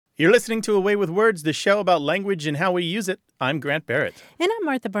You're listening to Away with Words, the show about language and how we use it. I'm Grant Barrett. And I'm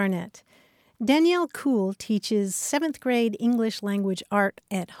Martha Barnett. Danielle Kuhl teaches 7th grade English language art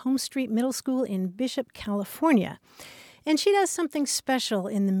at Home Street Middle School in Bishop, California. And she does something special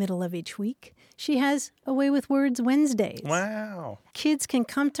in the middle of each week. She has Away with Words Wednesdays. Wow. Kids can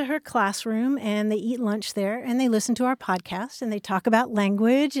come to her classroom and they eat lunch there and they listen to our podcast and they talk about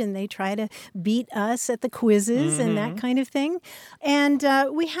language and they try to beat us at the quizzes and that kind of thing. And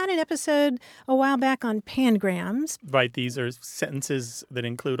we had an episode a while back on pangrams. Right, these are sentences that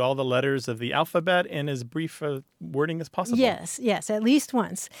include all the letters of the alphabet in as brief a wording as possible. Yes, at least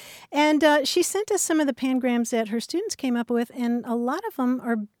once. And she sent us some of the pangrams that her students came up with, and a lot of them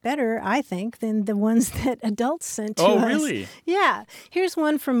are better, I think, than the ones that adults sent to us. Oh, really? Yeah. Here's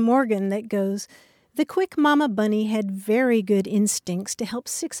one from Morgan that goes, "The quick mama bunny had very good instincts to help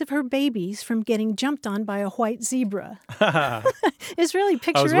 6 of her babies from getting jumped on by a white zebra." It's really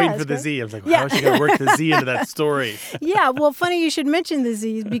picturesque. I was waiting for the right? Z. I was like, how is she going to work the Z into that story? Yeah, well, funny you should mention the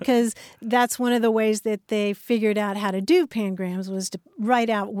Z's because that's one of the ways that they figured out how to do pangrams was to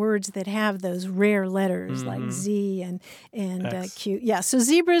write out words that have those rare letters like Z and Q. Yeah, so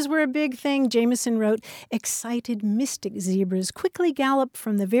zebras were a big thing. Jameson wrote, "Excited mystic zebras quickly gallop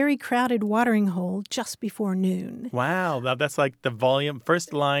from the very crowded watering hole just before noon." Wow, that's like the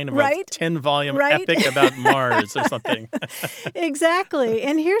first line of Right? a 10-volume Right? epic about Mars or something. Exactly.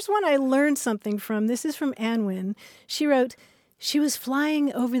 And here's one I learned something from. This is from Anwin. She wrote, "She was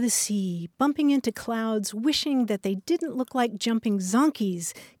flying over the sea, bumping into clouds, wishing that they didn't look like jumping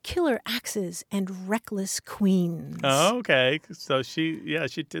zonkies, killer axes, and reckless queens." Oh, okay. So she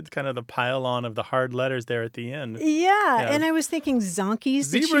did kind of the pile-on of the hard letters there at the end. Yeah. And I was thinking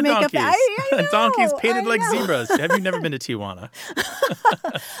zonkies. Did she Zebra make donkeys. Up? I know, Donkeys painted I like know. zebras. Have you never been to Tijuana?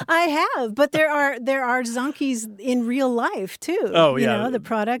 I have, but there are zonkies in real life too. Oh, You yeah. know, the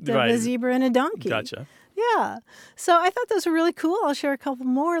product of Right. a zebra and a donkey. Gotcha. Yeah. So I thought those were really cool. I'll share a couple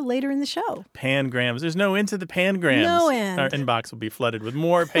more later in the show. Pangrams. There's no end to the pangrams. No end. Our inbox will be flooded with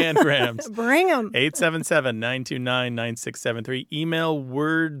more pangrams. Bring them. 877-929-9673. Email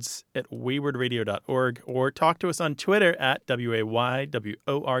words@waywardradio.org or talk to us on Twitter at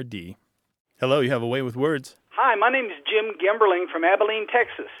WAYWORD. Hello, you have a Way with Words. Hi, my name is Jim Gemberling from Abilene,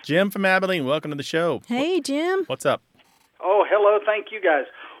 Texas. Jim from Abilene, welcome to the show. Hey, Jim. What's up? Oh, hello. Thank you, guys.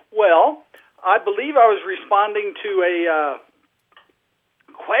 Well, I believe I was responding to a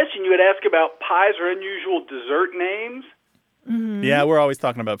question you had asked about pies or unusual dessert names. Mm-hmm. Yeah, we're always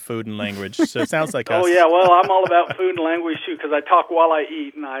talking about food and language, so it sounds like us. Oh, yeah. Well, I'm all about food and language, too, because I talk while I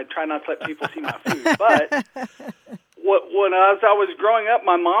eat, and I try not to let people see my food. But when I was growing up,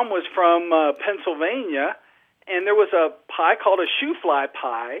 my mom was from Pennsylvania, and there was a pie called a shoe fly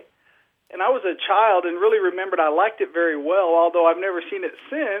pie. And I was a child and really remembered I liked it very well, although I've never seen it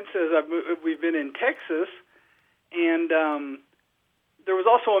since as we've been in Texas. And there was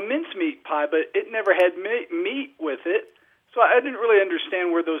also a mincemeat pie, but it never had meat with it. So I didn't really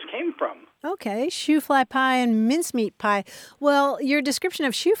understand where those came from. Okay, shoe fly pie and mincemeat pie. Well, your description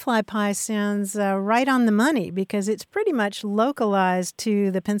of shoe fly pie sounds right on the money because it's pretty much localized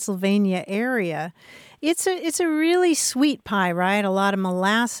to the Pennsylvania area. It's a really sweet pie, right? A lot of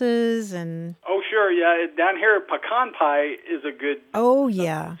molasses and... Oh, sure, yeah. Down here, pecan pie is a good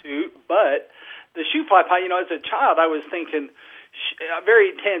substitute. But the shoe fly pie, as a child, I was thinking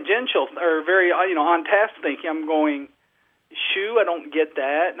very tangential or very, on task thinking. I'm going, shoe, I don't get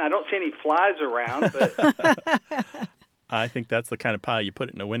that, and I don't see any flies around, but... I think that's the kind of pie you put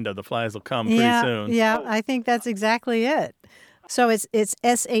it in a window. The flies will come pretty soon. Yeah, I think that's exactly it. So it's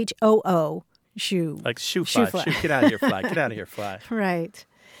SHOO. Shoe. Like shoe fly. Shoe, get out of here, fly. Get out of here, fly. Right.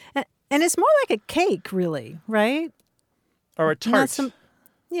 And it's more like a cake, really, right? Or a tart.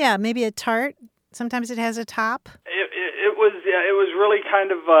 Maybe a tart. Sometimes it has a top. It was really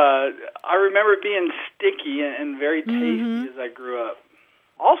kind of, I remember it being sticky and very tasty as I grew up.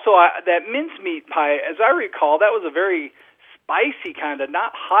 Also, that mincemeat pie, as I recall, that was a very spicy kind of,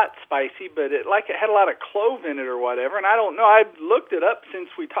 not hot spicy, but it had a lot of clove in it or whatever. And I don't know, I looked it up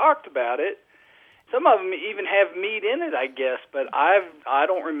since we talked about it. Some of them even have meat in it, I guess, but I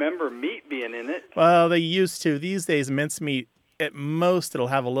don't remember meat being in it. Well, they used to. These days, mincemeat, at most, it'll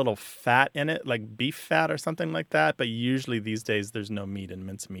have a little fat in it, like beef fat or something like that. But usually these days, there's no meat in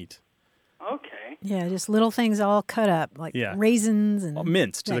mincemeat. Okay. Yeah, just little things all cut up, like raisins and...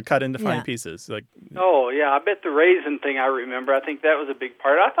 minced, they're cut into fine pieces. Oh, yeah, I bet the raisin thing I remember. I think that was a big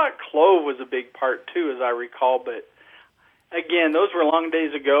part. I thought clove was a big part, too, as I recall. But, again, those were long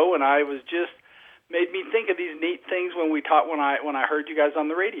days ago, and I was just... made me think of these neat things when I heard you guys on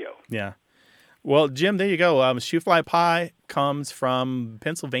the radio. Yeah. Well, Jim, there you go. Shoe fly pie comes from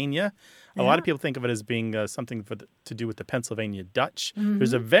Pennsylvania. A lot of people think of it as being something to do with the Pennsylvania Dutch. Mm-hmm.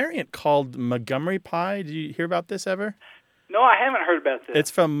 There's a variant called Montgomery pie. Did you hear about this ever? No, I haven't heard about this.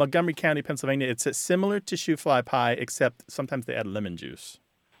 It's from Montgomery County, Pennsylvania. It's similar to shoe fly pie, except sometimes they add lemon juice.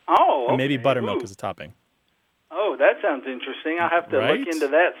 Oh, okay. And maybe buttermilk as a topping. Oh, that sounds interesting. I'll have to look into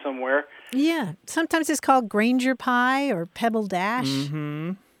that somewhere. Yeah. Sometimes it's called Granger pie or Pebble Dash.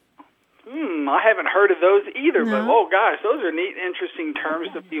 Mm-hmm. I haven't heard of those either, but oh gosh, those are neat, interesting terms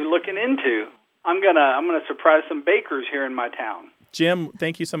to be looking into. I'm gonna surprise some bakers here in my town. Jim,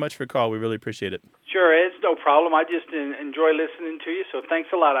 thank you so much for your call. We really appreciate it. Sure, it's no problem. I just enjoy listening to you, so thanks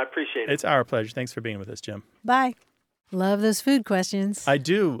a lot. I appreciate it. It's our pleasure. Thanks for being with us, Jim. Bye. Love those food questions. I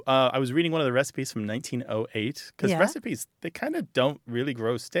do. I was reading one of the recipes from 1908 because recipes, they kind of don't really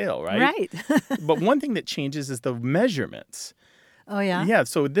grow stale, right? Right. But one thing that changes is the measurements. Oh, yeah? Yeah,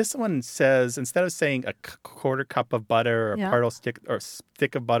 so this one says, instead of saying a quarter cup of butter or a part of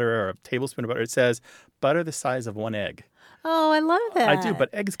stick of butter or a tablespoon of butter, it says butter the size of one egg. Oh, I love that. I do, but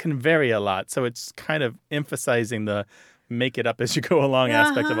eggs can vary a lot, so it's kind of emphasizing the make it up as you go along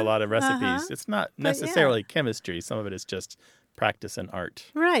aspect of a lot of recipes. It's not necessarily chemistry. Some of it is just practice and art.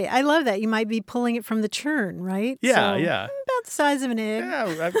 Right. I love that. You might be pulling it from the churn, right? Yeah, so, yeah. About the size of an egg.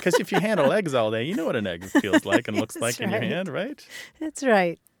 Yeah, because if you handle eggs all day, you know what an egg feels like and looks like in your hand, right? That's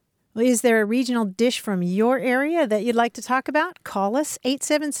right. Well, is there a regional dish from your area that you'd like to talk about? Call us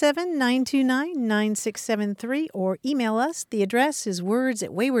 877-929-9673 or email us. The address is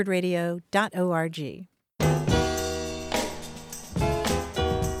words@waywardradio.org.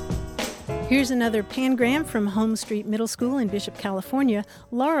 Here's another pangram from Home Street Middle School in Bishop, California.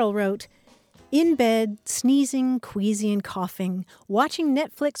 Laurel wrote, "In bed, sneezing, queasy, and coughing, watching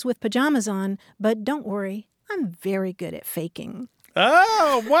Netflix with pajamas on, but don't worry, I'm very good at faking."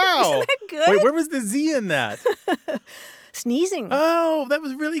 Oh, wow. Isn't that good? Wait, where was the Z in that? Sneezing. Oh, that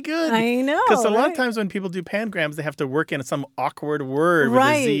was really good. I know. Because a lot of times when people do pangrams, they have to work in some awkward word with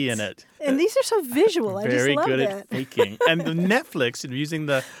a Z in it. And these are so visual. I just love Very good that. at faking. And the Netflix, using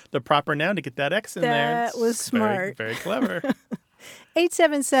the proper noun to get that X in there. That was smart. Very, very clever.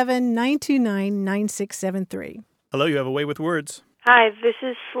 877-929-9673. Hello, you have a way with words. Hi, this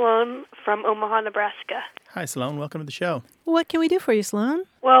is Sloan from Omaha, Nebraska. Hi, Sloan. Welcome to the show. What can we do for you, Sloan?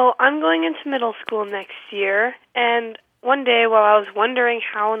 Well, I'm going into middle school next year, and one day while I was wondering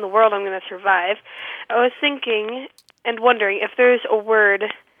how in the world I'm going to survive, I was thinking and wondering if there's a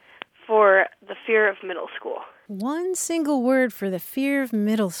word for the fear of middle school. One single word for the fear of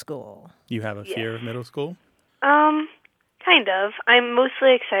middle school. You have a fear of middle school? Kind of. I'm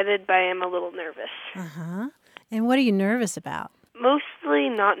mostly excited, but I am a little nervous. Uh-huh. And what are you nervous about? Mostly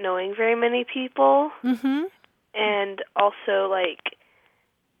not knowing very many people. Mm-hmm. And also,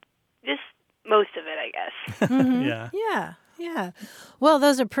 just most of it, I guess. Mm-hmm. Yeah. Well,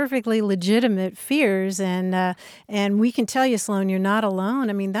 those are perfectly legitimate fears, and we can tell you, Sloan, you're not alone.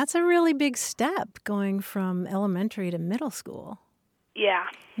 I mean, that's a really big step going from elementary to middle school. Yeah.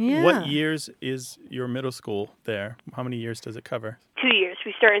 What years is your middle school there? How many years does it cover? 2 years.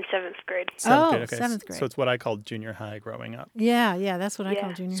 We start in 7th grade. Seventh grade. So it's what I called junior high growing up. Yeah, that's what I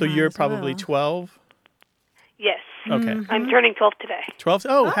call junior high. So you're probably 12? Yes. Okay. Mm-hmm. I'm turning 12 today. 12?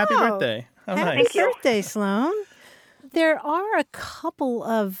 Oh, happy birthday. Oh, Happy nice. birthday, Sloan. There are a couple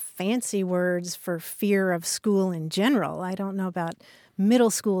of fancy words for fear of school in general. I don't know about middle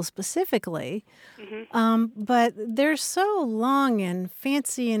school specifically, but they're so long and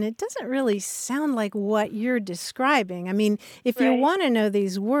fancy, and it doesn't really sound like what you're describing. I mean, if you want to know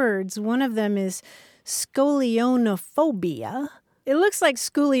these words, one of them is scolionophobia. It looks like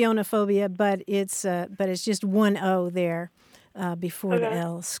scolionophobia, but it's just one O there before the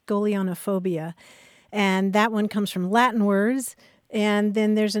L, scolionophobia. And that one comes from Latin words. And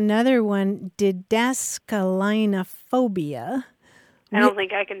then there's another one, didascalinophobia. I don't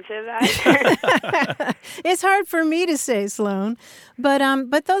think I can say that. It's hard for me to say, Sloan, but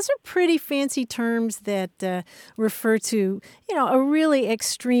those are pretty fancy terms that refer to, a really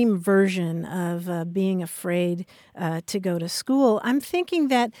extreme version of being afraid to go to school. I'm thinking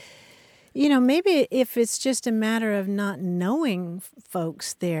that, maybe if it's just a matter of not knowing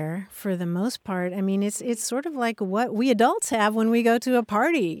folks there for the most part, I mean, it's sort of like what we adults have when we go to a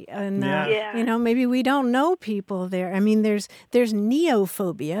party. And, maybe we don't know people there. I mean, there's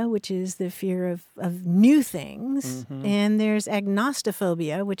neophobia, which is the fear of new things. Mm-hmm. And there's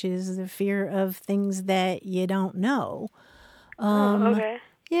agnostophobia, which is the fear of things that you don't know.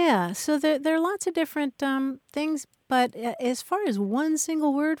 Yeah, so there are lots of different things. But as far as one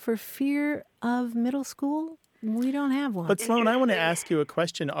single word for fear of middle school, We don't have one. But Sloan, I want to ask you a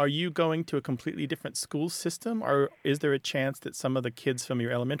question. Are you going to a completely different school system, or is there a chance that some of the kids from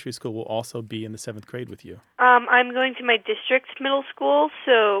your elementary school will also be in the 7th grade with you? I'm going to my district's middle school,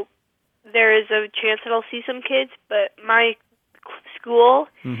 so there is a chance that I'll see some kids, but my school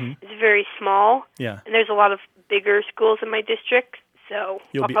is very small, and there's a lot of bigger schools in my district, so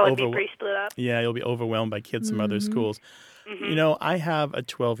I'll probably be pretty split up. Yeah, you'll be overwhelmed by kids from other schools. You know, I have a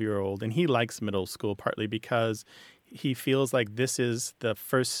 12-year-old, and he likes middle school partly because he feels like this is the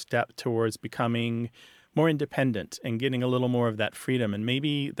first step towards becoming more independent and getting a little more of that freedom. And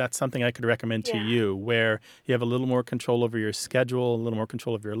maybe that's something I could recommend to you, where you have a little more control over your schedule, a little more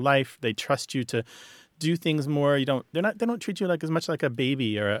control of your life. They trust you to do things more. They don't treat you like as much like a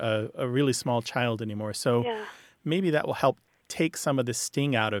baby or a really small child anymore. So maybe that will help take some of the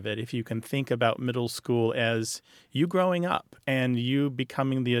sting out of it if you can think about middle school as you growing up and you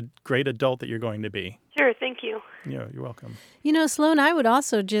becoming the great adult that you're going to be. Sure, thank you. Yeah, you're welcome. You know, Sloan, I would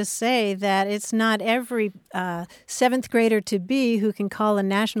also just say that it's not every 7th grader to be who can call a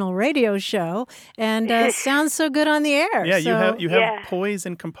national radio show and sounds so good on the air. Yeah, you have poise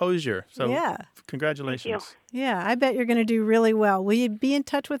and composure. So congratulations. Yeah, I bet you're going to do really well. Will you be in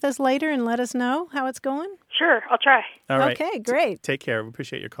touch with us later and let us know how it's going? Sure, I'll try. All right. Okay, great. Take care. We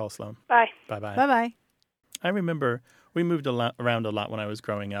appreciate your call, Sloan. Bye. Bye-bye. Bye-bye. I remember we moved around a lot when I was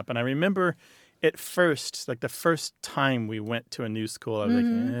growing up, and I remember at first, like the first time we went to a new school, I was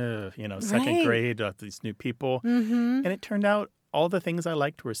like, second grade, these new people. And it turned out all the things I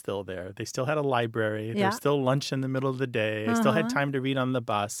liked were still there. They still had a library. There was still lunch in the middle of the day. I still had time to read on the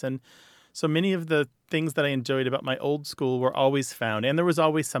bus. And so many of the things that I enjoyed about my old school were always found. And there was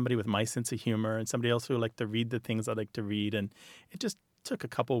always somebody with my sense of humor and somebody else who liked to read the things I like to read. And it just took a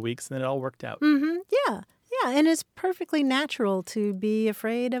couple of weeks and then it all worked out. Yeah, and it's perfectly natural to be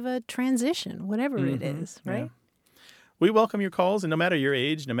afraid of a transition, whatever it is, right? Yeah. We welcome your calls, and no matter your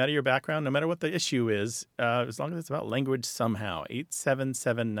age, no matter your background, no matter what the issue is, as long as it's about language somehow,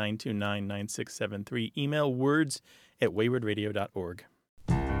 877-929-9673. Email words@waywardradio.org.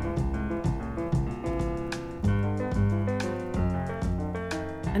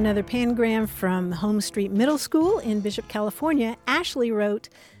 Another pangram from Home Street Middle School in Bishop, California. Ashley wrote,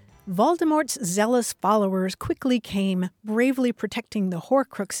 Voldemort's zealous followers quickly came, bravely protecting the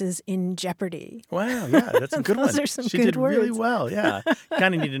Horcruxes in jeopardy. Wow, yeah, that's a good one. Those are some she good did words. Really well, yeah.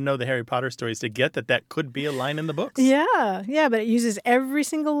 Kind of need to know the Harry Potter stories to get that could be a line in the books. Yeah, but it uses every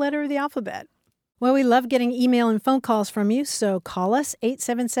single letter of the alphabet. Well, we love getting email and phone calls from you, so call us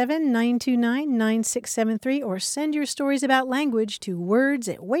 877-929-9673 or send your stories about language to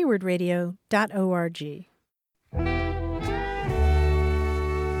words@waywardradio.org.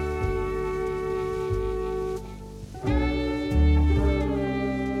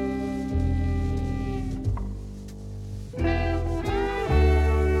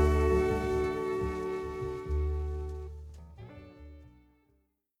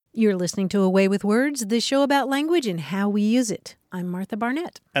 You're listening to Away with Words, the show about language and how we use it. I'm Martha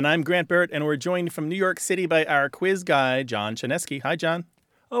Barnett. And I'm Grant Barrett, and we're joined from New York City by our quiz guy, John Chaneski. Hi, John.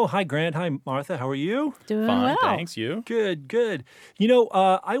 Oh, hi, Grant. Hi, Martha. How are you? Doing Fine, well. thanks. You? Good. You know,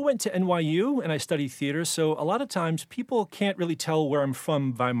 I went to NYU and I studied theater, so a lot of times people can't really tell where I'm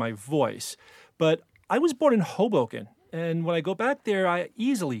from by my voice. But I was born in Hoboken, and when I go back there, I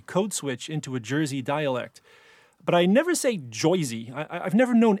easily code switch into a Jersey dialect. But I never say Joyzy. I've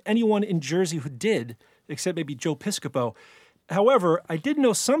never known anyone in Jersey who did, except maybe Joe Piscopo. However, I did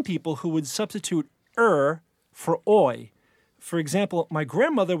know some people who would substitute for oi. For example, my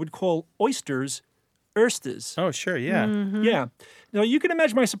grandmother would call oysters oysters. Oh, sure, yeah. Yeah. Now, you can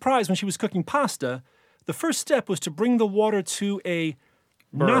imagine my surprise when she was cooking pasta. The first step was to bring the water to a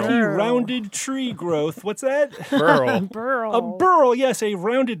knotty, rounded tree growth. What's that? Burl. Burl. A burl, yes, a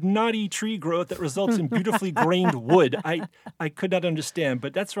rounded, knotty tree growth that results in beautifully grained wood. I could not understand,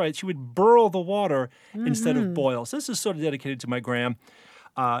 but that's right. She would burl the water instead of boil. So this is sort of dedicated to my gram.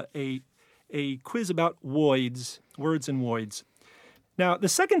 A quiz about woids, words and woids. Now, the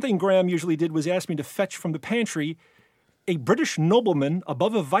second thing Graham usually did was ask me to fetch from the pantry a British nobleman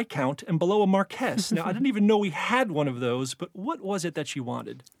above a viscount and below a marquess. Now, I didn't even know we had one of those, but what was it that she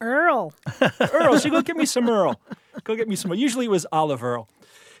wanted? Earl. Earl. So go get me some Earl. Go get me some Earl. Usually it was olive Earl.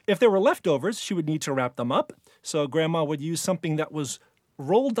 If there were leftovers, she would need to wrap them up. So Grandma would use something that was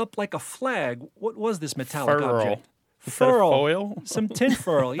rolled up like a flag. What was this metallic object? Furl. Foil? Some tin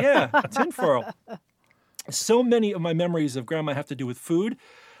furl. Yeah, tin furl. So many of my memories of Grandma have to do with food.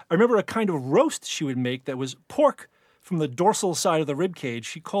 I remember a kind of roast she would make that was pork from the dorsal side of the rib cage.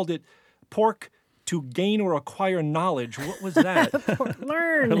 She called it pork to gain or acquire knowledge. What was that?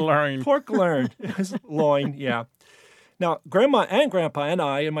 Learn. Learn. Pork learned. It was loin, yeah. Now, Grandma and Grandpa and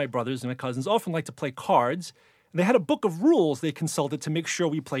I and my brothers and my cousins often like to play cards. And they had a book of rules they consulted to make sure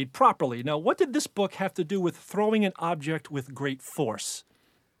we played properly. Now, what did this book have to do with throwing an object with great force?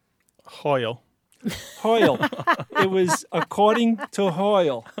 Hoyle. Hoyle. It was according to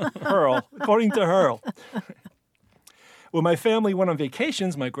Hoyle. Hurl. According to Hurl. When my family went on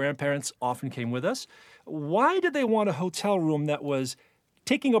vacations, my grandparents often came with us. Why did they want a hotel room that was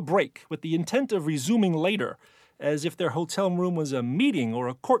taking a break with the intent of resuming later, as if their hotel room was a meeting or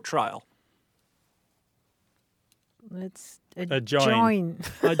a court trial? Let's Adjoin.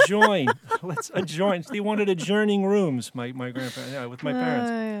 Adjoin. Let's adjoin. They wanted adjourning rooms, my grandparents, yeah, with my parents.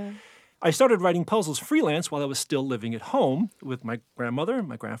 Yeah. I started writing puzzles freelance while I was still living at home with my grandmother and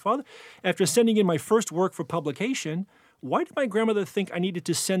my grandfather. After sending in my first work for publication, why did my grandmother think I needed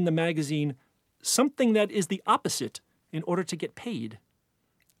to send the magazine something that is the opposite in order to get paid?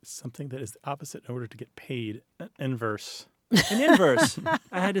 Something that is the opposite in order to get paid. Inverse. An inverse.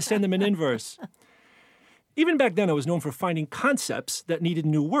 I had to send them an inverse. Even back then, I was known for finding concepts that needed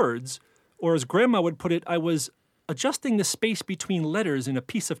new words, or as Grandma would put it, I was adjusting the space between letters in a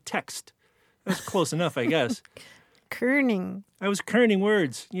piece of text. That's close enough, I guess. Kerning. I was kerning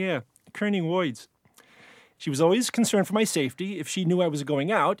words. Yeah, kerning words. She was always concerned for my safety. If she knew I was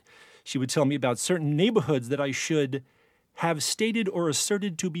going out, she would tell me about certain neighborhoods that I should have stated or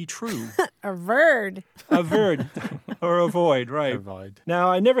asserted to be true. Averred. Averred. Or avoid, right. Avoid.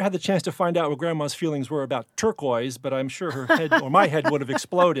 Now, I never had the chance to find out what Grandma's feelings were about turquoise, but I'm sure her head or my head would have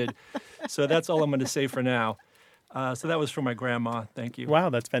exploded. So that's all I'm going to say for now. So that was for my grandma. Thank you. Wow,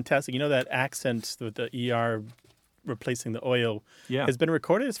 that's fantastic. You know that accent with the ER replacing the oil has been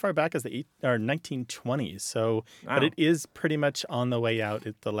recorded as far back as the 1920s. So, Wow. But it is pretty much on the way out.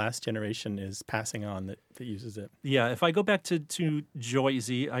 The last generation is passing on that uses it. Yeah, if I go back to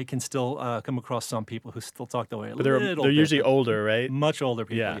Jersey, I can still come across some people who still talk that way. But they're usually older, right? Much older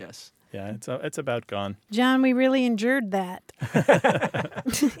people, Yeah. yes. Yeah, it's about gone. John, we really endured that.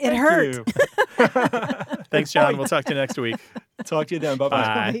 It hurt. You. Thanks, John. We'll talk to you next week. Talk to you then. Bye-bye.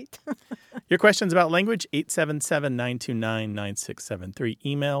 Bye. Right. Your questions about language, 877-929-9673.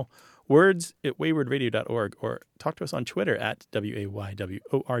 Email words@waywordradio.org or talk to us on Twitter at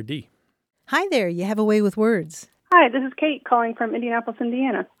WAYWORD. Hi there. You have a way with words. Hi, this is Kate calling from Indianapolis,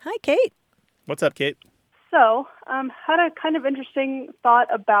 Indiana. Hi, Kate. What's up, Kate? So, had a kind of interesting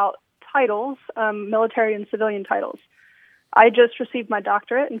thought about titles, military and civilian titles. I just received my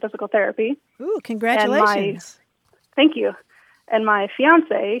doctorate in physical therapy. Ooh, congratulations. Thank you. And my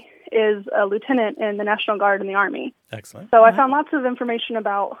fiance is a lieutenant in the National Guard in the Army. Excellent. So I found lots of information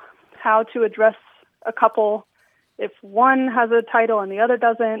about how to address a couple if one has a title and the other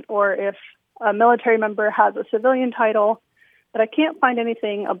doesn't, or if a military member has a civilian title. But I can't find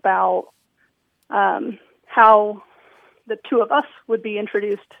anything about how the two of us would be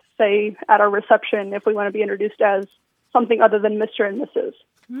introduced, say, at our reception if we want to be introduced as something other than Mr. and Mrs.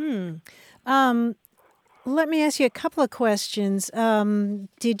 Let me ask you a couple of questions.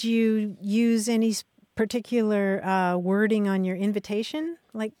 Did you use any particular wording on your invitation,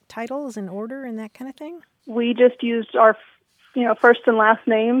 like titles and order and that kind of thing? We just used our, first and last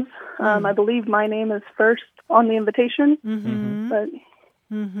names. I believe my name is first on the invitation, but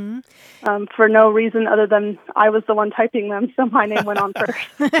for no reason other than I was the one typing them, so my name went on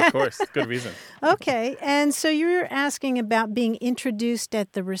first. Of course. Good reason. Okay. And so you're asking about being introduced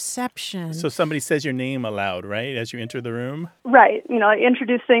at the reception. So somebody says your name aloud, right, as you enter the room? Right.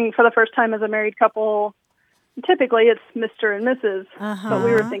 Introducing for the first time as a married couple, typically it's Mr. and Mrs. But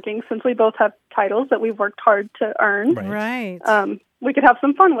we were thinking, since we both have titles that we've worked hard to earn, Right. we could have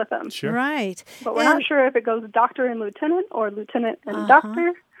some fun with them. Sure. Right. But we're not sure if it goes doctor and lieutenant or lieutenant and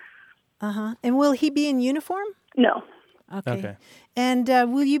doctor. And will he be in uniform? No. Okay. And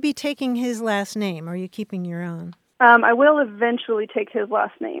will you be taking his last name, or are you keeping your own? I will eventually take his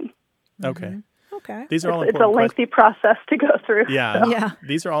last name. Okay. Okay. These are all It's a important lengthy process to go through. Yeah. So. Yeah.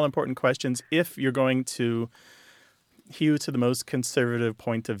 These are all important questions if you're going to hew to the most conservative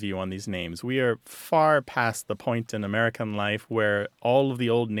point of view on these names. We are far past the point in American life where all of the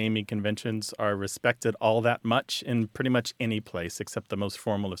old naming conventions are respected all that much in pretty much any place except the most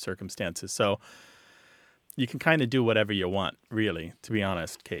formal of circumstances. So you can kind of do whatever you want, really, to be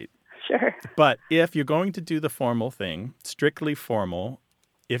honest, Kate. Sure. But if you're going to do the formal thing, strictly formal,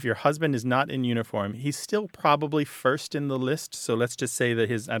 if your husband is not in uniform, he's still probably first in the list. So let's just say that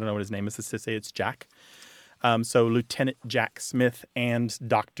I don't know what his name is. Let's just say it's Jack. So Lieutenant Jack Smith and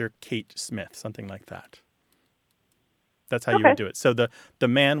Dr. Kate Smith, something like that. That's how you would do it. So the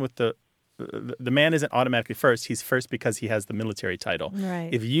man with the the man isn't automatically first. He's first because he has the military title. Right.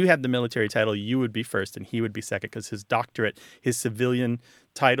 If you had the military title, you would be first and he would be second because his doctorate, his civilian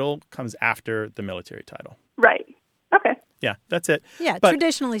title comes after the military title. Right. Okay. Yeah, that's it. Yeah, But-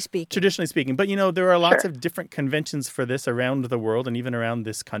 traditionally speaking. Traditionally speaking. But, there are lots Sure. of different conventions for this around the world and even around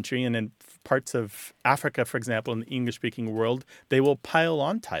this country. And in parts of Africa, for example, in the English-speaking world, they will pile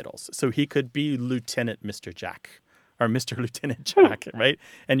on titles. So he could be Lieutenant Mr. Jack or Mr. Lieutenant Jack, right?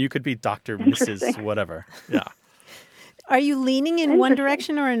 And you could be Dr. Mrs. Interesting. whatever. Yeah. Are you leaning in one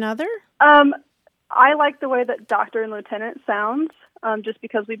direction or another? I like the way that doctor and lieutenant sounds, just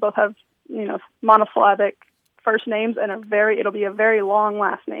because we both have, monosyllabic first names and it'll be a very long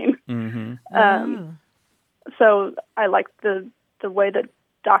last name. Mm-hmm. So I like the way that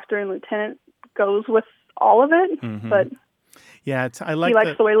doctor and lieutenant goes with all of it, Mm-hmm. but Yeah, I he like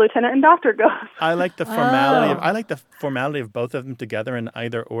likes the way lieutenant and doctor goes. I like the formality. Oh. I like the formality of both of them together in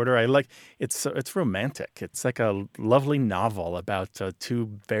either order. It's romantic. It's like a lovely novel about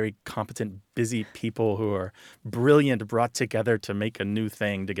two very competent, busy people who are brilliant, brought together to make a new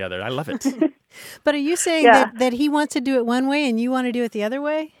thing together. I love it. But are you saying Yeah. that he wants to do it one way and you want to do it the other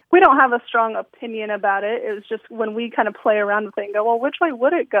way? We don't have a strong opinion about it. It was just when we kind of play around with it and go, well, which way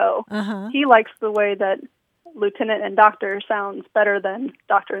would it go? Uh-huh. He likes the way that lieutenant and doctor sounds better than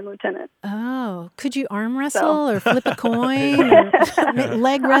doctor and lieutenant. Oh, could you arm wrestle or flip a coin or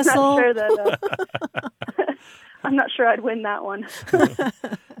leg wrestle? I'm not sure that. I'm not sure I'd win that one.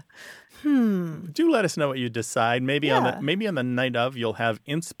 Do let us know what you decide. Maybe on Yeah. the night of, you'll have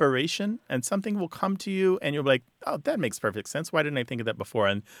inspiration and something will come to you and you'll be like, oh, that makes perfect sense. Why didn't I think of that before?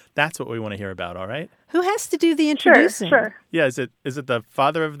 And that's what we want to hear about, all right? Who has to do the Sure, introducing? sure. Yeah, is it the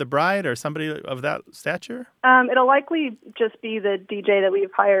father of the bride or somebody of that stature? It'll likely just be the DJ that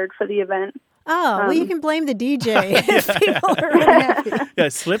we've hired for the event. Oh, well, you can blame the DJ if people are unhappy. Yeah,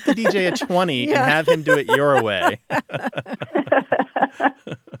 slip the DJ a 20 Yeah. and have him do it your way.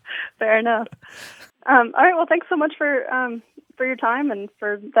 Fair enough. All right. Well, thanks so much for your time and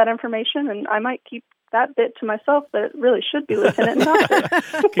for that information. And I might keep that bit to myself, but it really should be lieutenant and doctor.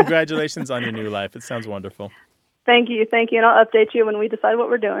 Congratulations on your new life. It sounds wonderful. Thank you. And I'll update you when we decide what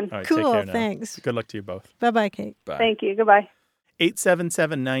we're doing. All right, take Cool, care now. thanks. Good luck to you both. Bye-bye, Kate. Bye. Thank you. Goodbye.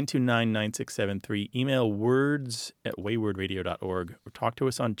 877-929-9673. Email words@waywordradio.org or talk to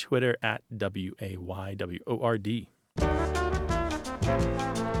us on Twitter @WAYWORD.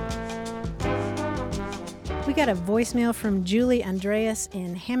 We got a voicemail from Julie Andreas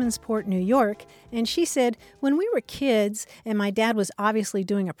in Hammondsport, New York, and she said, when we were kids and my dad was obviously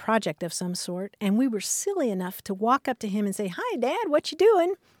doing a project of some sort, and we were silly enough to walk up to him and say, "Hi, Dad, what you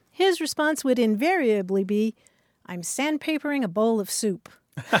doing?" His response would invariably be, "I'm sandpapering a bowl of soup."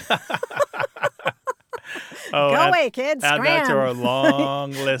 Oh, Go away, kids. Add that to Scram. our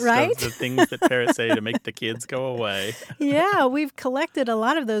long list Right? of the things that parents say to make the kids go away. Yeah, we've collected a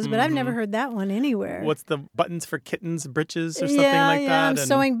lot of those, but I've never heard that one anywhere. What's the buttons for kittens, britches, or something yeah, like that? I'm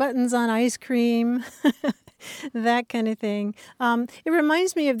sewing buttons on ice cream, that kind of thing. It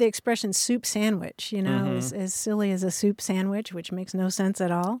reminds me of the expression soup sandwich, as silly as a soup sandwich, which makes no sense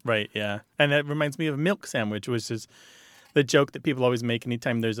at all. Right, yeah. And that reminds me of milk sandwich, which is the joke that people always make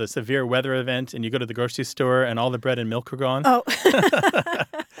anytime there's a severe weather event and you go to the grocery store and all the bread and milk are gone. Oh,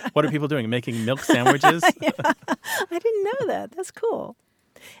 What are people doing? Making milk sandwiches? I didn't know that. That's cool.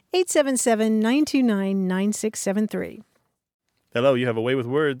 877-929-9673. Hello, you have a way with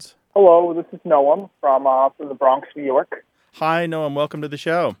words. Hello, this is Noam from the Bronx, New York. Hi, Noam. Welcome to the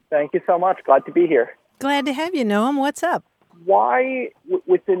show. Thank you so much. Glad to be here. Glad to have you, Noam. What's up? Why,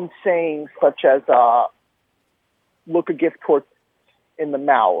 within sayings such as look a gift horse in the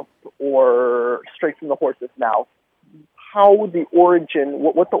mouth or straight from the horse's mouth, how the origin,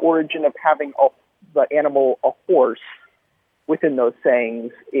 what the origin of having the animal a horse within those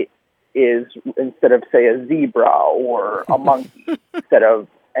sayings it is instead of, say, a zebra or a monkey instead of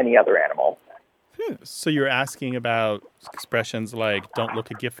any other animal? So you're asking about expressions like don't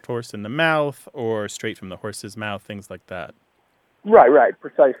look a gift horse in the mouth or straight from the horse's mouth, things like that. Right,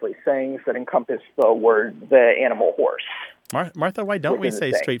 precisely. Sayings that encompass the animal horse. Martha, why don't we Within the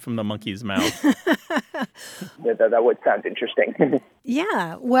say saying. straight from the monkey's mouth? That would sound interesting.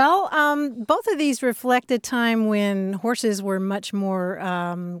 Yeah, well, both of these reflect a time when horses were much more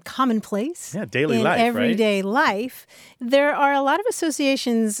commonplace. Yeah, daily in life, right? everyday life. There are a lot of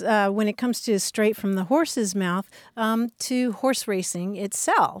associations when it comes to straight from the horse's mouth to horse racing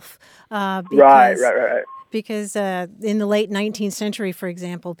itself. Right. because in the late 19th century, for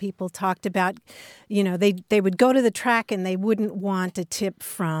example, people talked about, they would go to the track and they wouldn't want a tip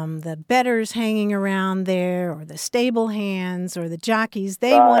from the bettors hanging around there or the stable hands or the jockeys.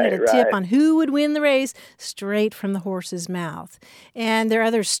 They wanted a tip on who would win the race straight from the horse's mouth. And there are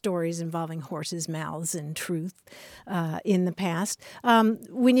other stories involving horses' mouths and truth in the past.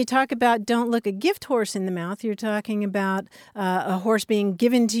 When you talk about don't look a gift horse in the mouth, you're talking about a horse being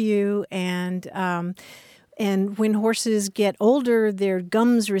given to you, and when horses get older, their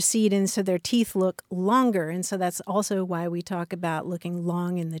gums recede and so their teeth look longer. And so that's also why we talk about looking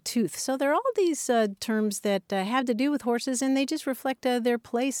long in the tooth. So there are all these terms that have to do with horses, and they just reflect their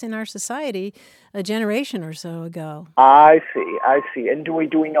place in our society a generation or so ago. I see. And do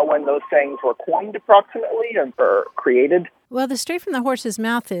we know when those sayings were coined approximately or created? Well, the straight from the horse's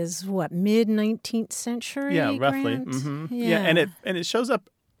mouth is mid-19th century? Yeah, roughly. Mm-hmm. Yeah, and it shows up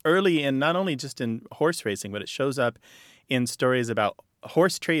early in not only just in horse racing, but it shows up in stories about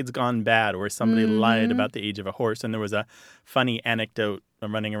horse trades gone bad where somebody lied about the age of a horse. And there was a funny anecdote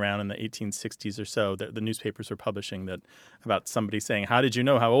running around in the 1860s or so that the newspapers were publishing that about somebody saying, "How did you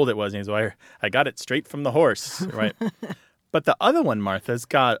know how old it was?" And he goes, "Well, I got it straight from the horse," right? But the other one, Martha's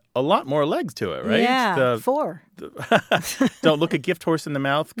got a lot more legs to it, right? Yeah, 4. Don't look a gift horse in the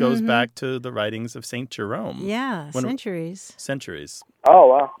mouth goes back to the writings of St. Jerome. Yeah, centuries. Centuries. Oh,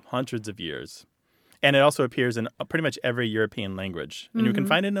 wow. Hundreds of years. And it also appears in pretty much every European language. And you can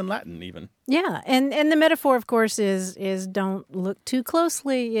find it in Latin even. Yeah, and the metaphor, of course, is don't look too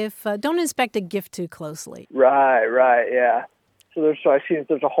closely don't inspect a gift too closely. Right, yeah. So I see that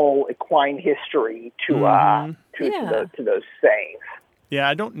there's a whole equine history to those sayings. Yeah,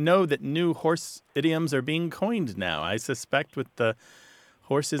 I don't know that new horse idioms are being coined now. I suspect with the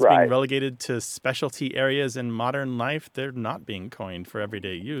horses being relegated to specialty areas in modern life, they're not being coined for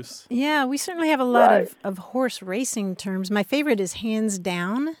everyday use. Yeah, we certainly have a lot of horse racing terms. My favorite is hands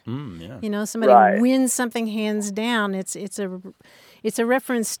down. Yeah. Somebody wins something hands down. It's a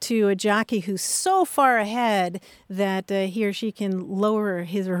reference to a jockey who's so far ahead that he or she can lower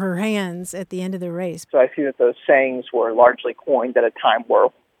his or her hands at the end of the race. So I see that those sayings were largely coined at a time where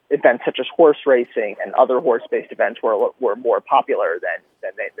events such as horse racing and other horse-based events were more popular than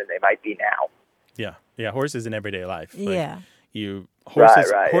they might be now. Yeah, horses in everyday life.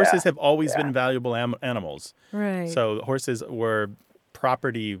 Horses have always been valuable animals. Right. So horses were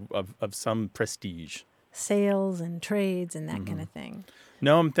property of some prestige. Sales and trades and that kind of thing.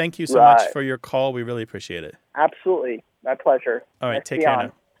 Noam, thank you so much for your call. We really appreciate it. Absolutely. My pleasure. All right, take care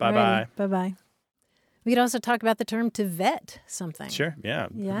now. Bye-bye. Bye-bye. We could also talk about the term to vet something. Sure, yeah.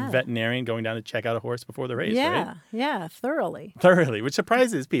 Veterinarian going down to check out a horse before the race, right? Yeah, thoroughly. Thoroughly, which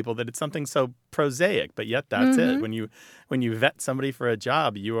surprises people that it's something so prosaic, but yet that's it. When you vet somebody for a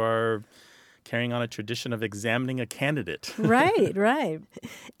job, you are carrying on a tradition of examining a candidate. Right.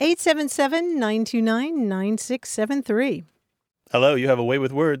 877-929-9673. Hello, you have a way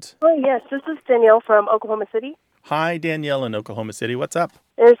with words. Oh, yes. This is Danielle from Oklahoma City. Hi, Danielle in Oklahoma City. What's up?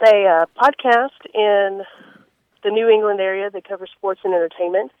 There's a podcast in the New England area that covers sports and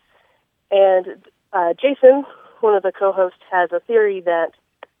entertainment. And Jason, one of the co-hosts, has a theory that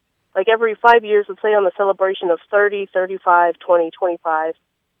like every 5 years, let's say on the celebration of 30, 35, 20, 25,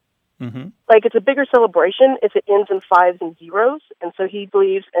 like it's a bigger celebration if it ends in 5s and 0s. And so he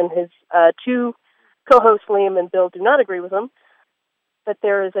believes, and his two co-hosts, Liam and Bill, do not agree with him, that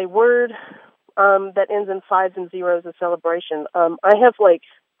there is a word that ends in 5s and 0s of celebration. I have like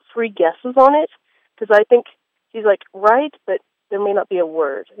 3 guesses on it because I think he's like right, but there may not be a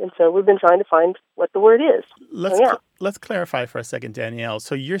word. And so we've been trying to find what the word is. Let's clarify for a second, Danielle.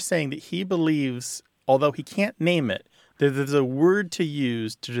 So you're saying that he believes, although he can't name it, that there's a word to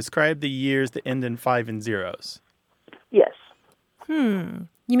use to describe the years that end in 5 and 0s. Yes. You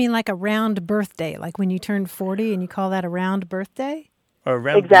mean like a round birthday, like when you turn 40 and you call that a round birthday? Or a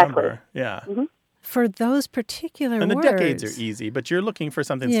round number, yeah. For those particular words. And the decades are easy, but you're looking for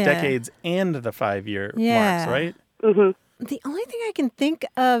something that's decades and the 5-year marks, right? The only thing I can think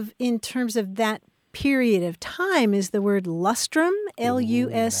of in terms of that period of time is the word lustrum,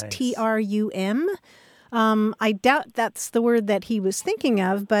 Lustrum. I doubt that's the word that he was thinking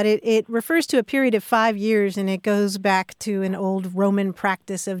of, but it refers to a period of 5 years, and it goes back to an old Roman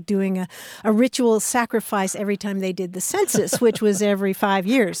practice of doing a ritual sacrifice every time they did the census, which was every 5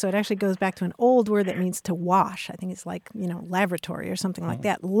 years. So it actually goes back to an old word that means to wash. I think it's like, lavatory or something like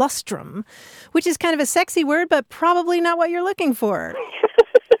that. Lustrum, which is kind of a sexy word, but probably not what you're looking for.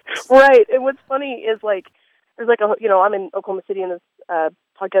 Right. And what's funny is like, there's like I'm in Oklahoma City and this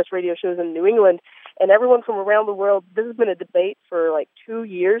podcast radio shows in New England. and everyone from around the world, this has been a debate for like 2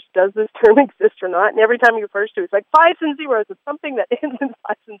 years. Does this term exist or not? And every time he refers to it, it's like 5s and 0s. It's something that ends in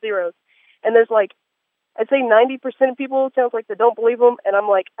 5s and 0s. And there's like, I'd say 90% of people, it sounds like they don't believe him. And I'm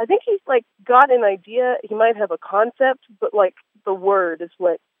like, I think he's like got an idea. He might have a concept, but like the word is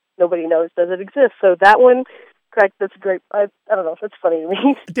what nobody knows. Does it exist? So that one, correct, that's great. I don't know. That's funny to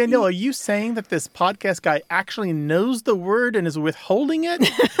me. Danielle, are you saying that this podcast guy actually knows the word and is withholding it?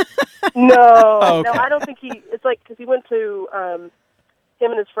 No, Okay. no, I don't think he, it's like, because he went to,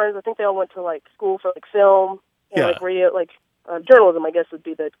 him and his friends, I think they all went to like school for like film and like radio, like journalism, I guess would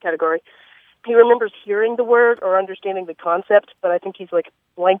be the category. He remembers hearing the word or understanding the concept, but I think he's like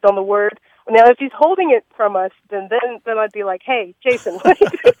blanked on the word. Now, if he's holding it from us, then I'd be like, hey, Jason, what do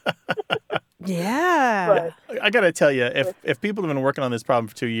you do? Yeah. But, I got to tell you, if people have been working on this problem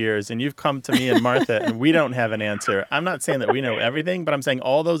for 2 years and you've come to me and Martha and we don't have an answer, I'm not saying that we know everything, but I'm saying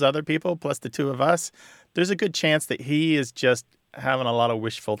all those other people plus the two of us, there's a good chance that he is just having a lot of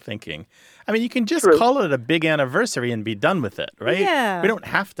wishful thinking. I mean, you can just call it a big anniversary and be done with it, right? Yeah. We don't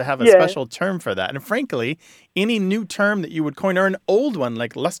have to have a special term for that. And frankly, any new term that you would coin or an old one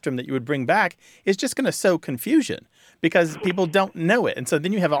like lustrum that you would bring back is just going to sow confusion because people don't know it. And so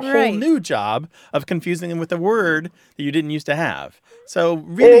then you have a whole new job of confusing them with a word that you didn't used to have. So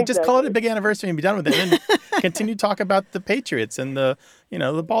really just call it a big anniversary and be done with it. And then continue to talk about the Patriots and the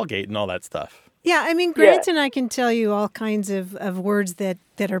ball gate and all that stuff. Yeah, I mean, Grant and I can tell you all kinds of words that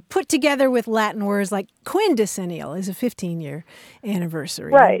are put together with Latin words, like quindecennial is a 15-year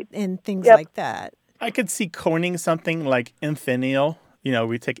anniversary, right, and things like that. I could see coining something like enthenial. You know,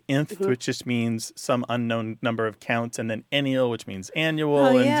 we take nth, which just means some unknown number of counts, and then ennial, which means annual,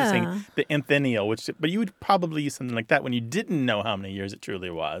 and just saying the enthenial, but you would probably use something like that when you didn't know how many years it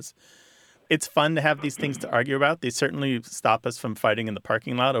truly was. It's fun to have these things to argue about. They certainly stop us from fighting in the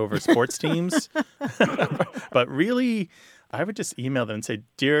parking lot over sports teams. But really, I would just email them and say,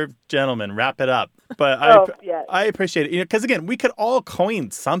 dear gentlemen, wrap it up. But I appreciate it. Because, again, we could all coin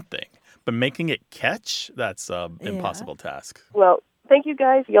something, but making it catch, that's an impossible task. Well, thank you,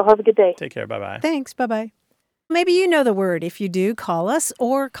 guys. Y'all have a good day. Take care. Bye-bye. Thanks. Bye-bye. Maybe you know the word. If you do, call us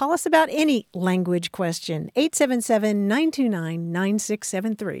or call us about any language question.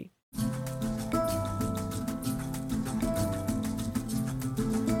 877-929-9673.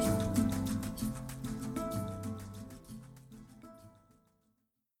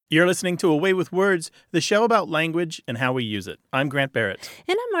 You're listening to Away with Words, the show about language and how we use it. I'm Grant Barrett.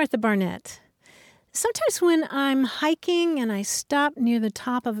 And I'm Martha Barnett. Sometimes when I'm hiking and I stop near the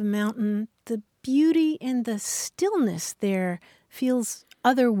top of a mountain, the beauty and the stillness there feels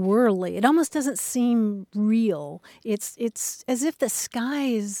otherworldly. It almost doesn't seem real. It's as if the sky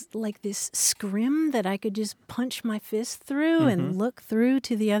is like this scrim that I could just punch my fist through and look through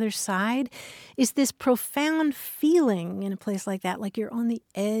to the other side. It's this profound feeling in a place like that, like you're on the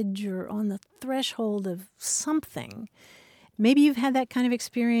edge or on the threshold of something. Maybe you've had that kind of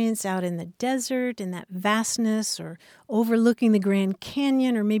experience out in the desert, in that vastness, or overlooking the Grand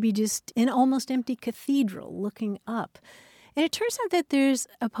Canyon, or maybe just in an almost empty cathedral looking up. And it turns out that there's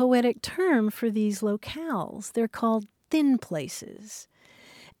a poetic term for these locales. They're called thin places.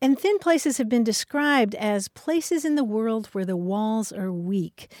 And thin places have been described as places in the world where the walls are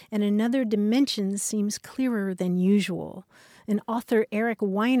weak and another dimension seems clearer than usual. And author Eric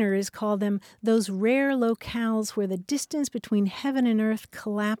Weiner has called them those rare locales where the distance between heaven and earth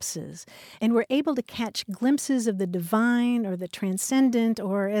collapses, and we're able to catch glimpses of the divine or the transcendent,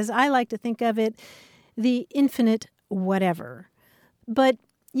 or as I like to think of it, the infinite whatever. But,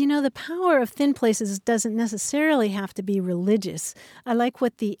 you know, the power of thin places doesn't necessarily have to be religious. I like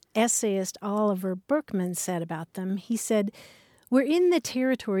what the essayist Oliver Burkeman said about them. He said, "We're in the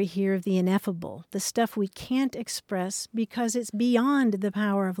territory here of the ineffable, the stuff we can't express because it's beyond the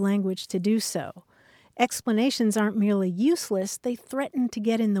power of language to do so. Explanations aren't merely useless, they threaten to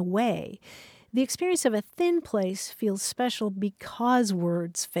get in the way. The experience of a thin place feels special because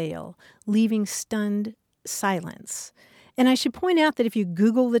words fail, leaving stunned silence." And I should point out that if you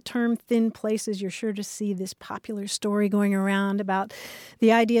Google the term thin places, you're sure to see this popular story going around about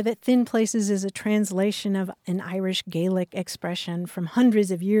the idea that thin places is a translation of an Irish Gaelic expression from hundreds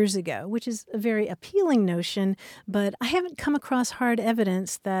of years ago, which is a very appealing notion, but I haven't come across hard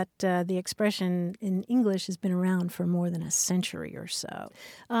evidence that the expression in English has been around for more than a century or so.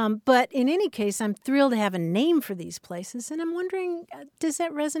 But in any case, I'm thrilled to have a name for these places, and I'm wondering, does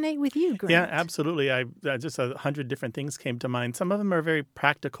that resonate with you, Grant? Yeah, absolutely. I just 100 different things came to mind. Some of them are very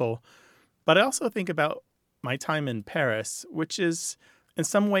practical, but I also think about my time in Paris, which is in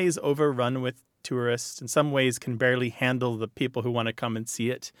some ways overrun with tourists, in some ways can barely handle the people who want to come and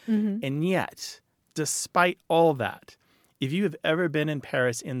see it. And yet despite all that, if you have ever been in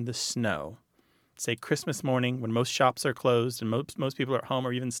Paris in the snow, say Christmas morning when most shops are closed and most people are at home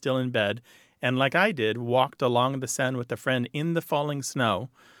or even still in bed, and like I did, walked along the Seine with a friend in the falling snow,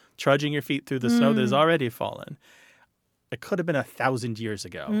 trudging your feet through the snow that has already fallen. It could have been 1,000 years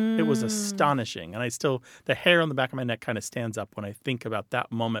ago. It was astonishing. And the hair on the back of my neck kind of stands up when I think about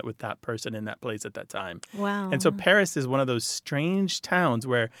that moment with that person in that place at that time. Wow. And so Paris is one of those strange towns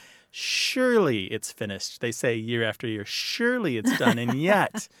where surely it's finished. They say year after year, surely it's done. And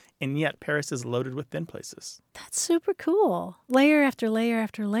yet Paris is loaded with thin places. That's super cool. Layer after layer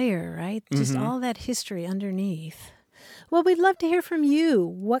after layer, right? Just all that history underneath. Well, we'd love to hear from you.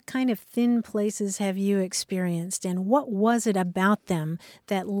 What kind of thin places have you experienced, and what was it about them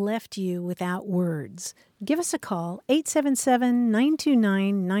that left you without words? Give us a call,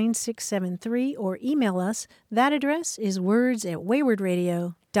 877-929-9673, or email us. That address is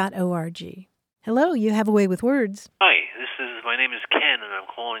words@waywardradio.org. Hello, you have a way with words. Hi, my name is Ken, and I'm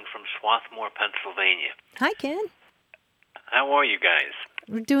calling from Swarthmore, Pennsylvania. Hi, Ken. How are you guys?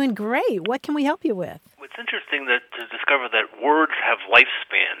 We're doing great. What can we help you with? It's interesting to discover that words have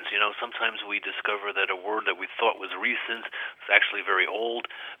lifespans. You know, sometimes we discover that a word that we thought was recent is actually very old,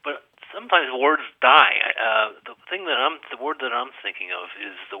 but sometimes words die. The word that I'm thinking of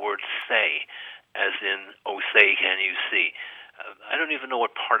is the word "say," as in "oh, say, can you see?" I don't even know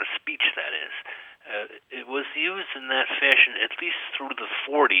what part of speech that is. It was used in that fashion at least through the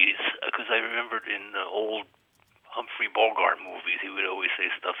 40s, because I remembered in old Humphrey Bogart movies, he would always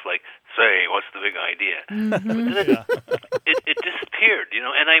say stuff like, "Say, what's the big idea?" But then it disappeared, you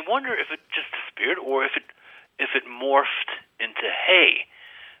know. And I wonder if it just disappeared or if it morphed into "hey."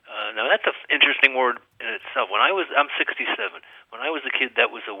 Now that's an interesting word in itself. I'm 67. When I was a kid, that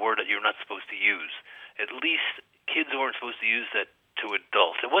was a word that you're not supposed to use. At least kids weren't supposed to use that to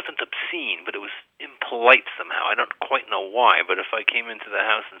adults. It wasn't obscene, but it was impolite somehow. I don't quite know why. But if I came into the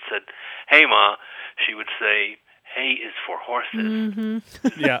house and said, "Hey, Ma," she would say, "Hay is for horses."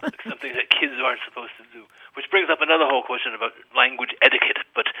 Yeah. Something that kids aren't supposed to do. Which brings up another whole question about language etiquette.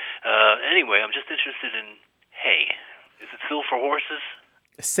 But anyway, I'm just interested in hay. Is it still for horses?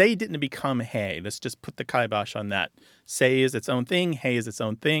 Say didn't become hay. Let's just put the kibosh on that. Say is its own thing, hay is its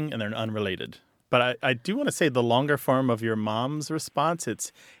own thing, and they're unrelated. But I do want to say the longer form of your mom's response,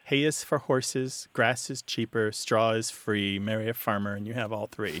 it's hay is for horses, grass is cheaper, straw is free, marry a farmer, and you have all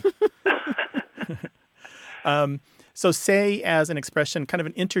three. So say as an expression, kind of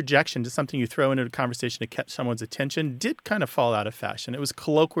an interjection to something you throw into a conversation to catch someone's attention, did kind of fall out of fashion. It was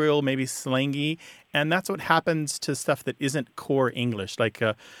colloquial, maybe slangy, and that's what happens to stuff that isn't core English, like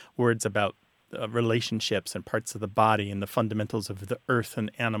words about relationships and parts of the body and the fundamentals of the earth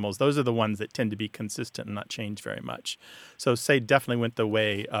and animals. Those are the ones that tend to be consistent and not change very much. So say definitely went the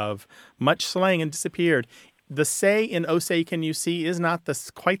way of much slang and disappeared. The say in "oh, say, can you see" is not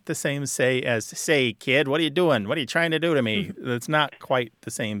quite the same say as "say, kid, what are you doing? What are you trying to do to me?" It's not quite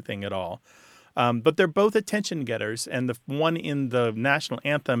the same thing at all. But they're both attention getters, and the one in the national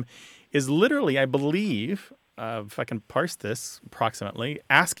anthem is literally, I believe, if I can parse this approximately,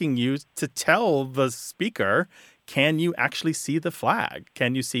 asking you to tell the speaker, can you actually see the flag?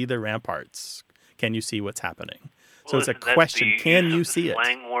 Can you see the ramparts? Can you see what's happening? So it's a question. Can you see it?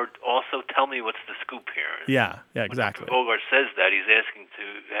 Slang word also, tell me what's the scoop here. Yeah, exactly. When Bogart says that, he's asking to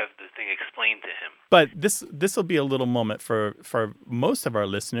have the thing explained to him. But this will be a little moment for most of our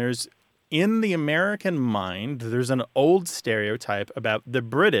listeners. In the American mind, there's an old stereotype about the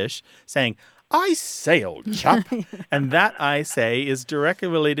British saying, "I say, old chap." And that "I say" is directly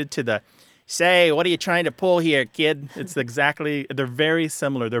related to the "say, what are you trying to pull here, kid?" They're very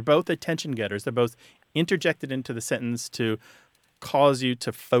similar. They're both attention getters. They're both interjected into the sentence to cause you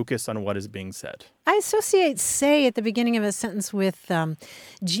to focus on what is being said. I associate "say" at the beginning of a sentence with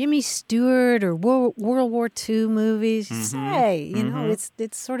Jimmy Stewart or World War II movies. Say, you know, it's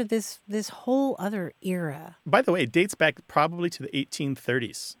sort of this whole other era. By the way, it dates back probably to the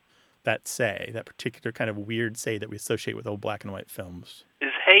 1830s, that say, that particular kind of weird say that we associate with old black and white films.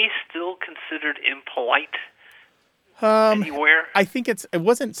 Is hay still considered impolite? Anywhere? I think it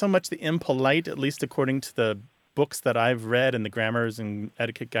wasn't so much the impolite, at least according to the books that I've read and the grammars and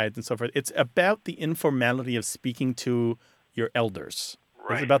etiquette guides and so forth. It's about the informality of speaking to your elders.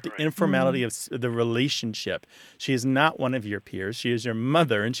 It's about the informality of the relationship. She is not one of your peers. She is your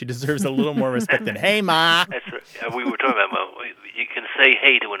mother, and she deserves a little more respect than, "Hey, Ma." That's right. We were talking about, you can say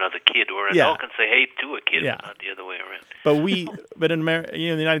hey to another kid, or an adult can say hey to a kid, but not the other way around. But in America,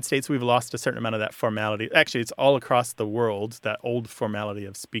 in the United States, we've lost a certain amount of that formality. Actually, it's all across the world, that old formality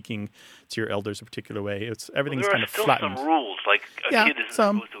of speaking to your elders a particular way. Everything's kind of flattened. There are still some rules, like a kid isn't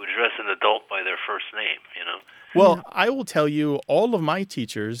supposed to address an adult by their first name, you know. Well, I will tell you, all of my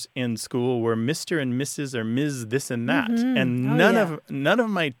teachers in school were Mr. and Mrs. or Ms. this and that. And none of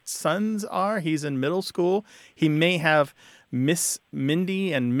my sons are. He's in middle school. He may have Miss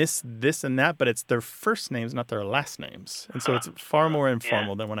Mindy and Miss this and that, but it's their first names, not their last names. And so it's far more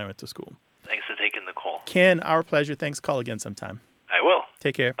informal than when I went to school. Thanks for taking the call. Ken, our pleasure. Thanks. Call again sometime. I will.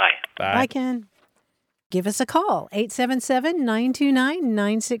 Take care. Bye. Bye. Bye, Ken. Give us a call,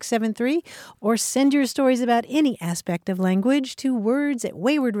 877-929-9673, or send your stories about any aspect of language to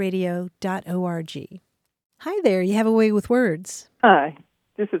words@waywardradio.org. Hi there, you have a way with words. Hi,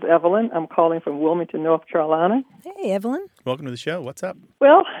 this is Evelyn. I'm calling from Wilmington, North Carolina. Hey, Evelyn. Welcome to the show. What's up?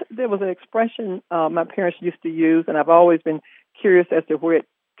 Well, there was an expression my parents used to use, and I've always been curious as to where it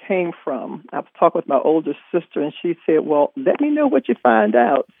came from. I was talking with my older sister, and she said, well, let me know what you find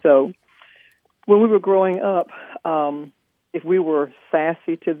out. So when we were growing up, if we were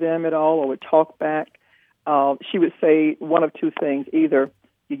sassy to them at all or would talk back, she would say one of two things. Either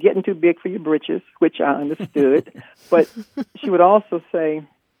you're getting too big for your britches, which I understood, but she would also say,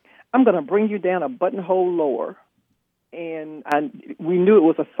 I'm going to bring you down a buttonhole lower. And we knew it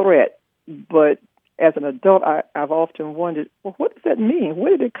was a threat, but as an adult, I've often wondered, well, what does that mean?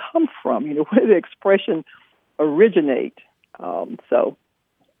 Where did it come from? You know, where did the expression originate? So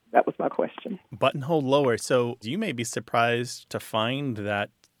that was my question. Buttonhole lower. So you may be surprised to find that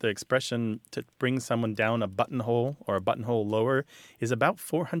the expression to bring someone down a buttonhole or a buttonhole lower is about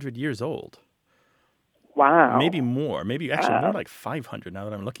 400 years old. Wow. Maybe more. Maybe actually more like 500 now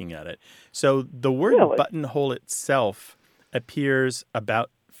that I'm looking at it. So the word buttonhole itself appears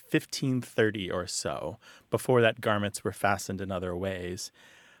about 1530 or so. Before that, garments were fastened in other ways.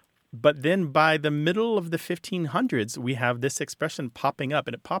 But then by the middle of the 1500s, we have this expression popping up,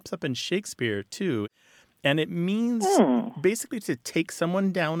 and it pops up in Shakespeare too. And it means basically to take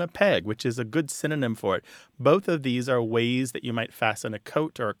someone down a peg, which is a good synonym for it. Both of these are ways that you might fasten a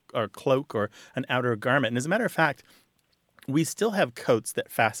coat or cloak or an outer garment. And as a matter of fact, we still have coats that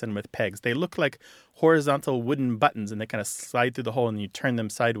fasten with pegs. They look like horizontal wooden buttons, and they kind of slide through the hole, and you turn them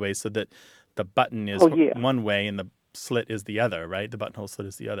sideways so that the button is one way and the slit is the other, right? The buttonhole slit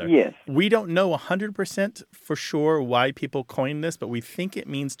is the other. Yes. We don't know 100% for sure why people coined this, but we think it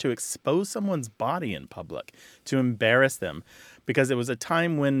means to expose someone's body in public, to embarrass them, because it was a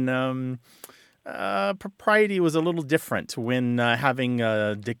time when propriety was a little different, when having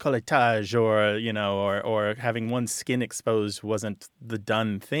a décolletage or having one's skin exposed wasn't the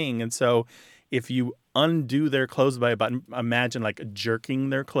done thing. And so if you undo their clothes by a button, imagine like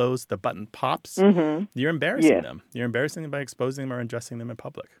jerking their clothes, the button pops, you're embarrassing them. You're embarrassing them by exposing them or undressing them in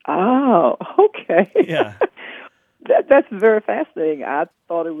public. Oh, okay. Yeah. That's very fascinating. I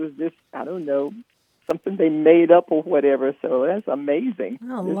thought it was just, I don't know, something they made up or whatever. So that's amazing.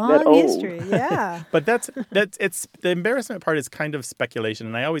 Oh, long history, yeah. But it's the embarrassment part is kind of speculation,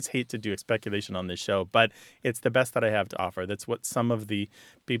 and I always hate to do speculation on this show, but it's the best that I have to offer. That's what some of the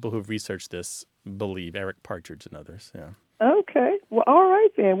people who've researched this believe, Eric Partridge and others. Yeah. Okay. Well, all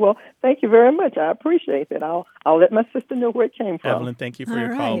right then. Well, thank you very much. I appreciate that. I'll let my sister know where it came from. Evelyn, thank you for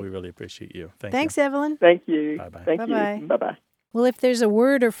your call. We really appreciate you. Thanks, Evelyn. Thank you. Bye-bye. Thank you. Bye-bye. Well, if there's a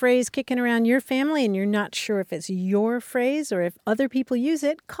word or phrase kicking around your family and you're not sure if it's your phrase or if other people use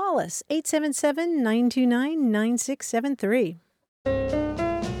it, call us, 877-929-9673.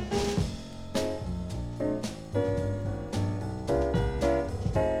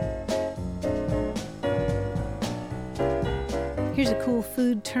 Here's a cool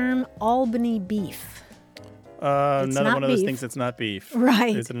food term, Albany beef. Another one of those things that's not beef.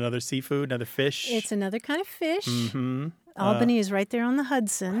 Right. Is it another seafood, another fish? It's another kind of fish. Mm-hmm. Albany is right there on the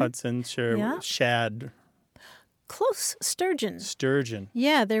Hudson. Hudson, sure. Yeah. Shad. Close, sturgeon. Sturgeon.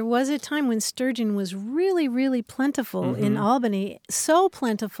 Yeah, there was a time when sturgeon was really, really plentiful in Albany. So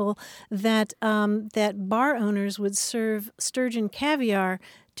plentiful that that bar owners would serve sturgeon caviar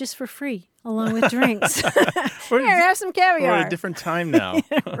just for free, along with drinks. Here, have some caviar. We're at a different time now.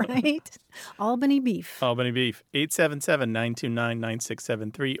 Right? Albany beef. Albany beef.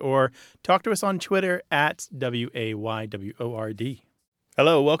 877-929-9673. Or talk to us on Twitter at WAYWORD.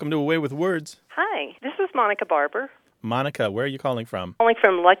 Hello, welcome to Away with Words. Hi, this is Monica Barber. Monica, where are you calling from? Calling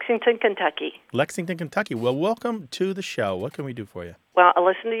from Lexington, Kentucky. Lexington, Kentucky. Well, welcome to the show. What can we do for you? Well, I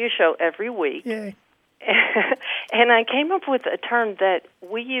listen to your show every week. Yay. And I came up with a term that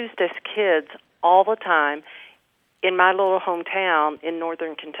we used as kids all the time in my little hometown in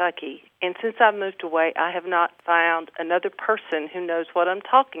northern Kentucky. And since I've moved away, I have not found another person who knows what I'm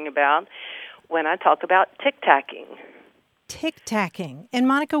talking about when I talk about tic-tacking. Tic-tacking. And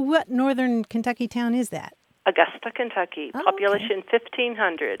Monica, what northern Kentucky town is that? Augusta, Kentucky. Population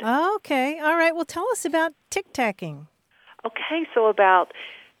 1,500. Okay. All right. Well, tell us about tic-tacking. Okay, so about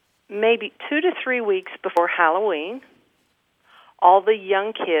maybe 2 to 3 weeks before Halloween, all the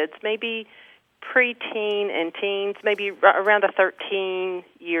young kids, maybe preteen and teens, maybe around 13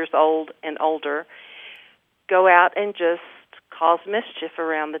 years old and older, go out and just cause mischief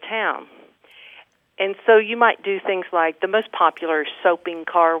around the town. And so you might do things like the most popular soaping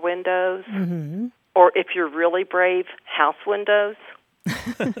car windows, or if you're really brave, house windows.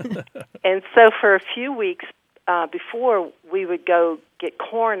 And so for a few weeks before, we would go get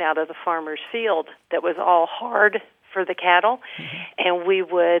corn out of the farmer's field that was all hard for the cattle, and we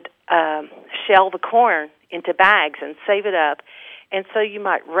would shell the corn into bags and save it up. And so you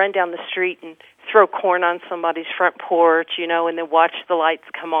might run down the street and throw corn on somebody's front porch, and then watch the lights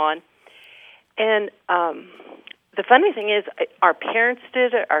come on. And the funny thing is, our parents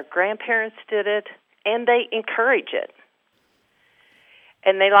did it, our grandparents did it, and they encourage it.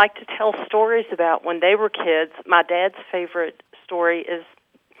 And they like to tell stories about when they were kids. My dad's favorite story is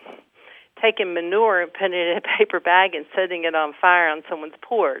taking manure and putting it in a paper bag and setting it on fire on someone's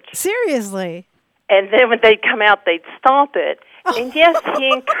porch. Seriously? And then when they'd come out, they'd stomp it. And yes,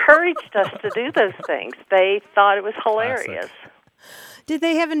 he encouraged us to do those things. They thought it was hilarious. Classic. Did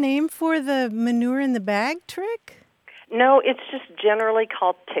they have a name for the manure in the bag trick? No, it's just generally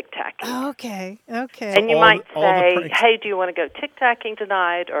called tic-tacking. Okay. And you might say, hey, do you want to go tic-tacking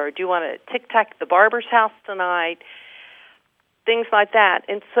tonight? Or do you want to tic-tac the barber's house tonight? Things like that.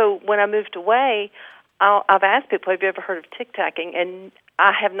 And so when I moved away, I've asked people, have you ever heard of tic-tacking? And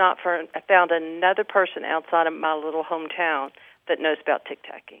I have not found another person outside of my little hometown that knows about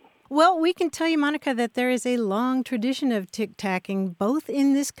tic-tacking. Well, we can tell you, Monica, that there is a long tradition of tic-tacking, both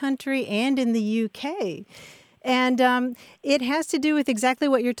in this country and in the UK. And it has to do with exactly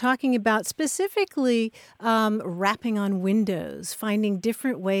what you're talking about, specifically rapping on windows, finding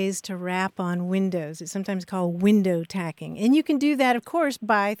different ways to rap on windows. It's sometimes called window tacking. And you can do that, of course,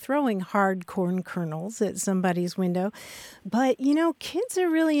 by throwing hard corn kernels at somebody's window. But, kids are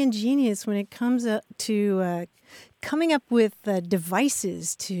really ingenious when it comes to coming up with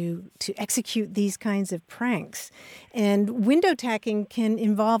devices to execute these kinds of pranks. And window tacking can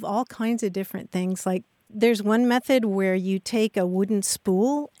involve all kinds of different things, like there's one method where you take a wooden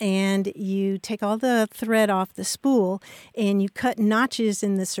spool and you take all the thread off the spool and you cut notches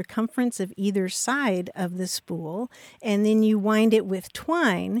in the circumference of either side of the spool, and then you wind it with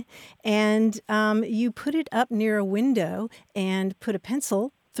twine, and you put it up near a window and put a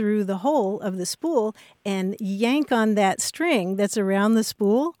pencil through the hole of the spool and yank on that string that's around the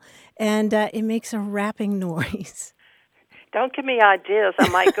spool, and it makes a rapping noise. Don't give me ideas. I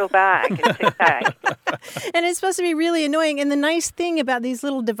might go back and tic-tac. And it's supposed to be really annoying. And the nice thing about these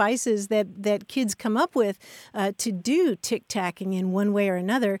little devices that kids come up with to do tic-tacking in one way or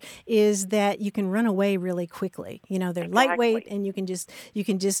another is that you can run away really quickly. They're lightweight, and you can just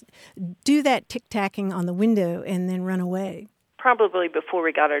do that tic-tacking on the window and then run away. Probably before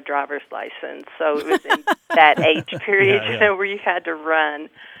we got our driver's license. So it was in that age period, where you had to run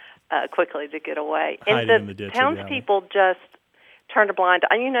quickly to get away. And the townspeople just turned a blind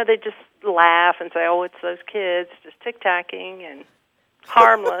eye. They just laugh and say, oh, it's those kids just tic-tacking and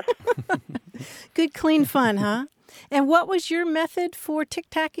harmless. Good, clean fun, huh? And what was your method for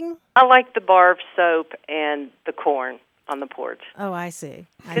tic-tacking? I like the bar of soap and the corn on the porch. Oh, I see.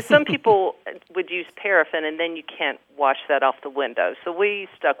 Because some people would use paraffin, and then you can't wash that off the window. So we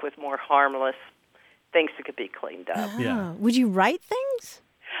stuck with more harmless things that could be cleaned up. Oh. Would you write things?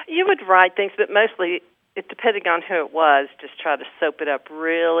 You would write things, but mostly, depending on who it was, just try to soap it up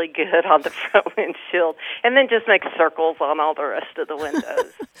really good on the front windshield, and then just make circles on all the rest of the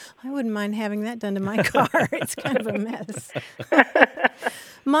windows. I wouldn't mind having that done to my car. It's kind of a mess.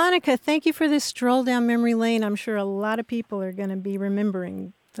 Monica, thank you for this stroll down memory lane. I'm sure a lot of people are going to be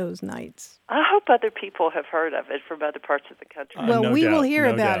remembering those nights. I hope other people have heard of it from other parts of the country. Well, we will hear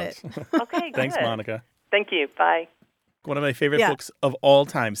about it. Okay, Thanks, good. Monica. Thank you. Bye. One of my favorite books of all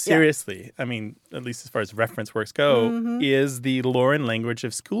time, seriously, I mean, at least as far as reference works go, is The Lore and Language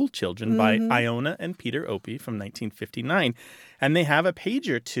of School Children by Iona and Peter Opie from 1959. And they have a page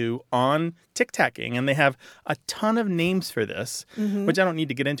or two on tic-tacking, and they have a ton of names for this, which I don't need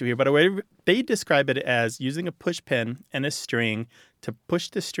to get into here, but they describe it as using a push pin and a string to push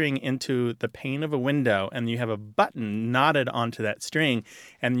the string into the pane of a window, and you have a button knotted onto that string,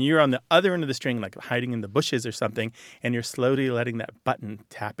 and you're on the other end of the string, like hiding in the bushes or something, and you're slowly letting that button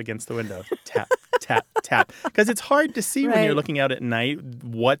tap against the window. Tap, tap, tap. Because it's hard to see when you're looking out at night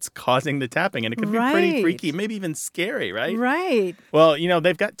what's causing the tapping. And it can be pretty freaky, maybe even scary, right? Right. Well,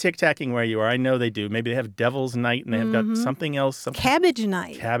 they've got tic-tacking where you are. I know they do. Maybe they have Devil's Night, and they have got something else. Cabbage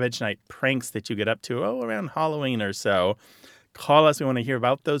Night. Cabbage Night pranks that you get up to, around Halloween or so. Call us. We want to hear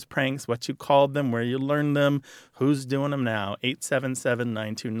about those pranks, what you called them, where you learned them, who's doing them now.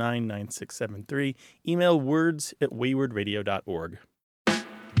 877-929-9673. Email words@waywardradio.org.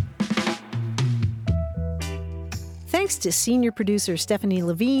 Thanks to senior producer Stephanie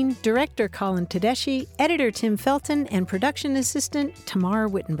Levine, director Colin Tedeschi, editor Tim Felton, and production assistant Tamar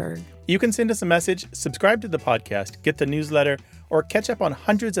Wittenberg. You can send us a message, subscribe to the podcast, get the newsletter, or catch up on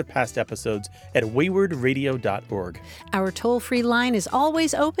hundreds of past episodes at waywardradio.org. Our toll-free line is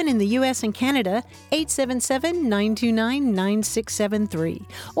always open in the U.S. and Canada, 877-929-9673.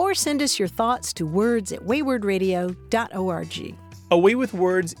 Or send us your thoughts to words@waywardradio.org. A Way with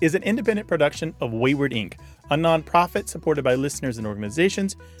Words is an independent production of Wayward Inc., a nonprofit supported by listeners and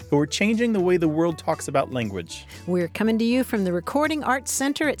organizations who are changing the way the world talks about language. We're coming to you from the Recording Arts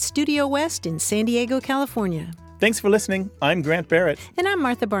Center at Studio West in San Diego, California. Thanks for listening. I'm Grant Barrett. And I'm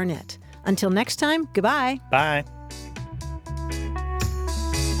Martha Barnett. Until next time, goodbye. Bye.